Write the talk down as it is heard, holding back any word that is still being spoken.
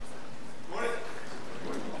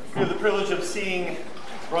We have the privilege of seeing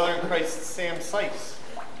brother in Christ Sam Sykes.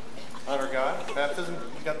 Honor God. Baptism,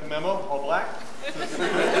 you got the memo? All black?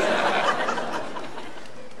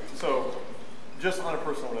 So, just on a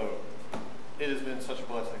personal note, it has been such a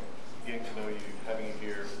blessing getting to know you, having you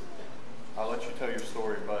here. I'll let you tell your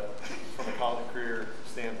story, but from a college career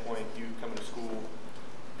standpoint, you coming to school,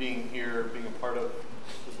 being here, being a part of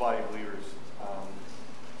this body of believers,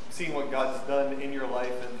 seeing what God's done in your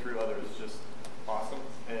life and through others is just awesome.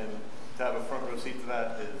 And to have a front row seat to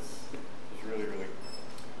that is really, really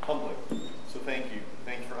humbling. So thank you.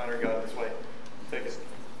 Thanks for honoring God this way. Take it.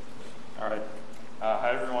 All right.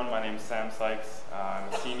 Hi, everyone. My name is Sam Sykes.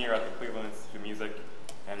 I'm a senior at the Cleveland Institute of Music,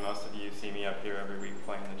 and most of you see me up here every week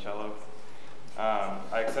playing the cello.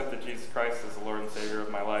 I accepted Jesus Christ as the Lord and Savior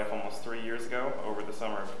of my life almost 3 years ago, over the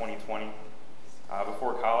summer of 2020.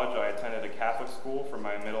 Before college, I attended a Catholic school for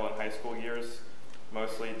my middle and high school years,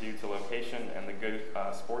 mostly due to location and the good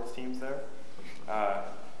sports teams there.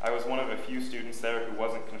 I was one of a few students there who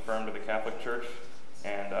wasn't confirmed to the Catholic Church,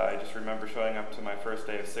 and I just remember showing up to my first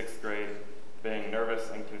day of 6th grade being nervous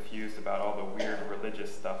and confused about all the weird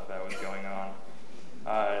religious stuff that was going on.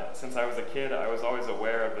 Since I was a kid, I was always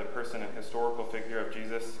aware of the person and historical figure of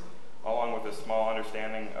Jesus, along with a small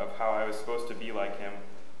understanding of how I was supposed to be like him,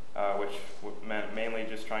 which meant mainly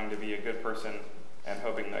just trying to be a good person and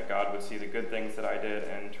hoping that God would see the good things that I did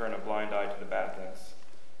and turn a blind eye to the bad things.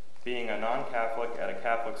 Being a non-Catholic at a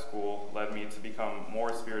Catholic school led me to become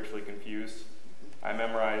more spiritually confused. I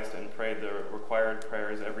memorized and prayed the required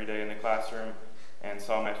prayers every day in the classroom and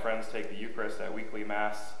saw my friends take the Eucharist at weekly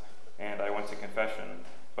Mass, and I went to confession.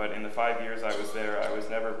 But in the 5 years I was there, I was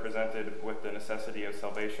never presented with the necessity of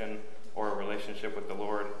salvation or a relationship with the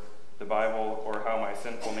Lord, the Bible, or how my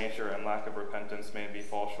sinful nature and lack of repentance made me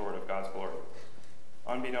fall short of God's glory.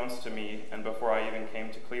 Unbeknownst to me, and before I even came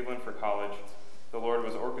to Cleveland for college, the Lord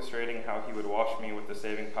was orchestrating how he would wash me with the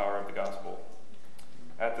saving power of the gospel.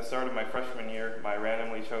 At the start of my freshman year, my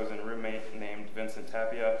randomly chosen roommate named Vincent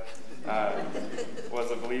Tapia was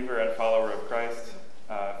a believer and follower of Christ.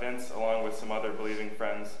 Vince, along with some other believing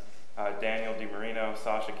friends, Daniel DiMarino,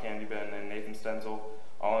 Sasha Candyben, and Nathan Stenzel,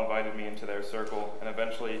 all invited me into their circle and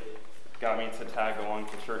eventually got me to tag along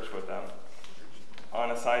to church with them. On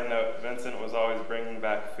a side note, Vincent was always bringing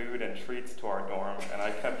back food and treats to our dorm, and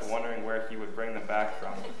I kept wondering where he would bring them back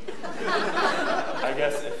from.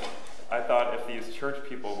 I thought if these church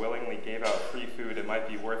people willingly gave out free food, it might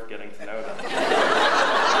be worth getting to know them.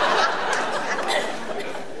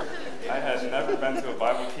 I had never been to a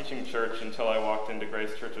Bible teaching church until I walked into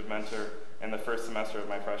Grace Church of Mentor in the first semester of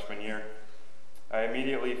my freshman year. I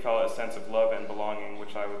immediately felt a sense of love and belonging,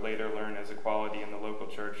 which I would later learn as a quality in the local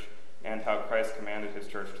church, and how Christ commanded his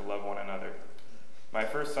church to love one another. My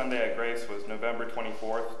first Sunday at Grace was November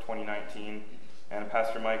 24th, 2019, and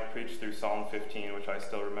Pastor Mike preached through Psalm 15, which I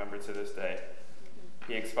still remember to this day.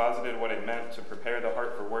 He exposited what it meant to prepare the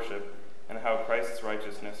heart for worship and how Christ's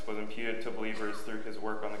righteousness was imputed to believers through his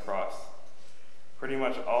work on the cross. Pretty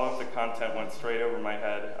much all of the content went straight over my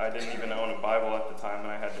head. I didn't even own a Bible at the time, and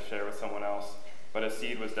I had to share with someone else, but a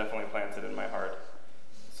seed was definitely planted in my heart.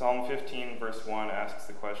 Psalm 15, verse 1 asks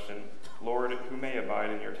the question, "Lord, who may abide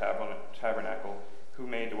in your tabernacle? Who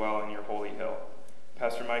may dwell in your holy hill?"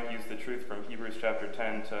 Pastor Mike used the truth from Hebrews chapter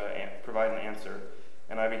 10 to provide an answer,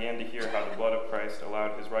 and I began to hear how the blood of Christ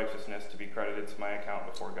allowed his righteousness to be credited to my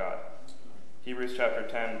account before God. Hebrews chapter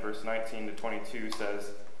 10, verse 19 to 22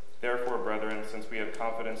 says, "Therefore, brethren, since we have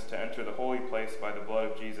confidence to enter the holy place by the blood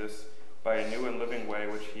of Jesus, by a new and living way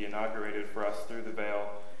which he inaugurated for us through the veil,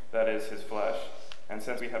 that is, his flesh, and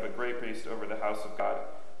since we have a great priest over the house of God,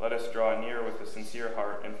 let us draw near with a sincere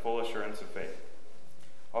heart and full assurance of faith."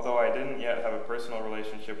 Although I didn't yet have a personal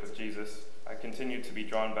relationship with Jesus, I continued to be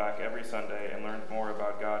drawn back every Sunday and learned more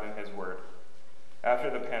about God and his word. After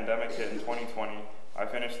the pandemic hit in 2020, I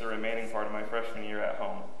finished the remaining part of my freshman year at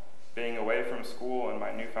home. Being away from school and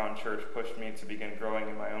my newfound church pushed me to begin growing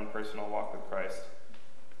in my own personal walk with Christ.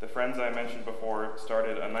 The friends I mentioned before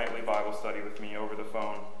started a nightly Bible study with me over the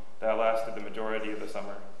phone that lasted the majority of the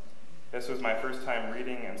summer. This was my first time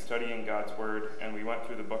reading and studying God's Word, and we went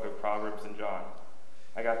through the book of Proverbs and John.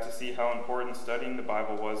 I got to see how important studying the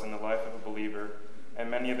Bible was in the life of a believer,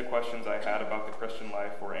 and many of the questions I had about the Christian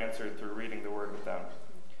life were answered through reading the Word with them.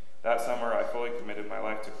 That summer, I fully committed my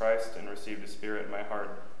life to Christ and received His Spirit in my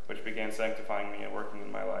heart, which began sanctifying me and working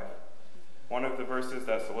in my life. One of the verses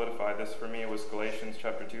that solidified this for me was Galatians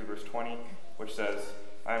chapter 2, verse 20, which says,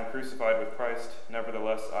 "I am crucified with Christ,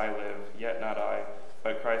 nevertheless I live, yet not I,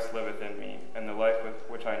 but Christ liveth in me, and the life with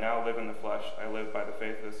which I now live in the flesh, I live by the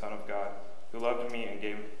faith of the Son of God, who loved me and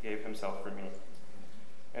gave himself for me."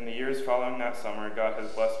 In the years following that summer, God has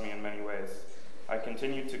blessed me in many ways. I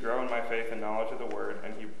continued to grow in my faith and knowledge of the Word,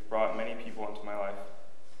 and He brought many people into my life.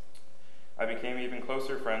 I became even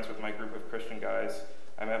closer friends with my group of Christian guys.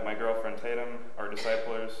 I met my girlfriend Tatum, our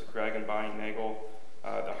disciplers, Greg and Bonnie Nagel,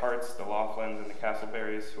 the Harts, the Laughlands, and the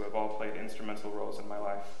Castleberries, who have all played instrumental roles in my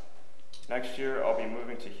life. Next year, I'll be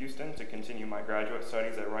moving to Houston to continue my graduate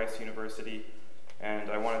studies at Rice University,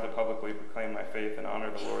 and I wanted to publicly proclaim my faith and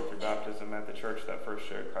honor the Lord through baptism at the church that first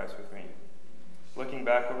shared Christ with me. Looking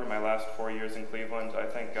back over my last 4 years in Cleveland, I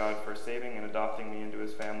thank God for saving and adopting me into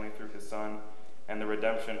His family through His Son, and the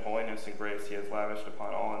redemption, holiness, and grace He has lavished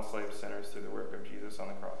upon all enslaved sinners through the work of Jesus on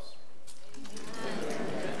the cross.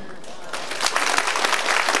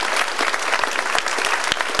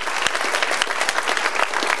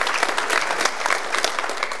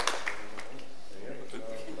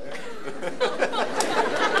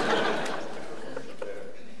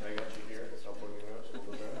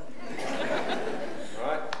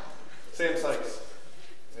 Sam Sykes,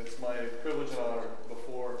 it's my privilege and honor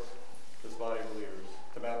before this body of believers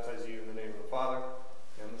to baptize you in the name of the Father,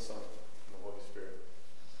 and the Son, and the Holy Spirit.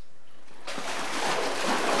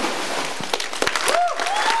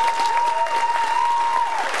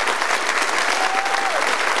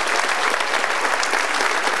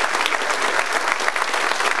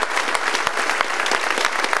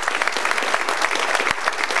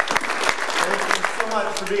 Thank you so much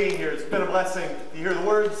for being here. It's been a blessing to hear the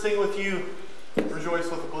word, sing with you, rejoice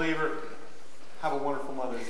with the believer. Have a wonderful Mother's Day.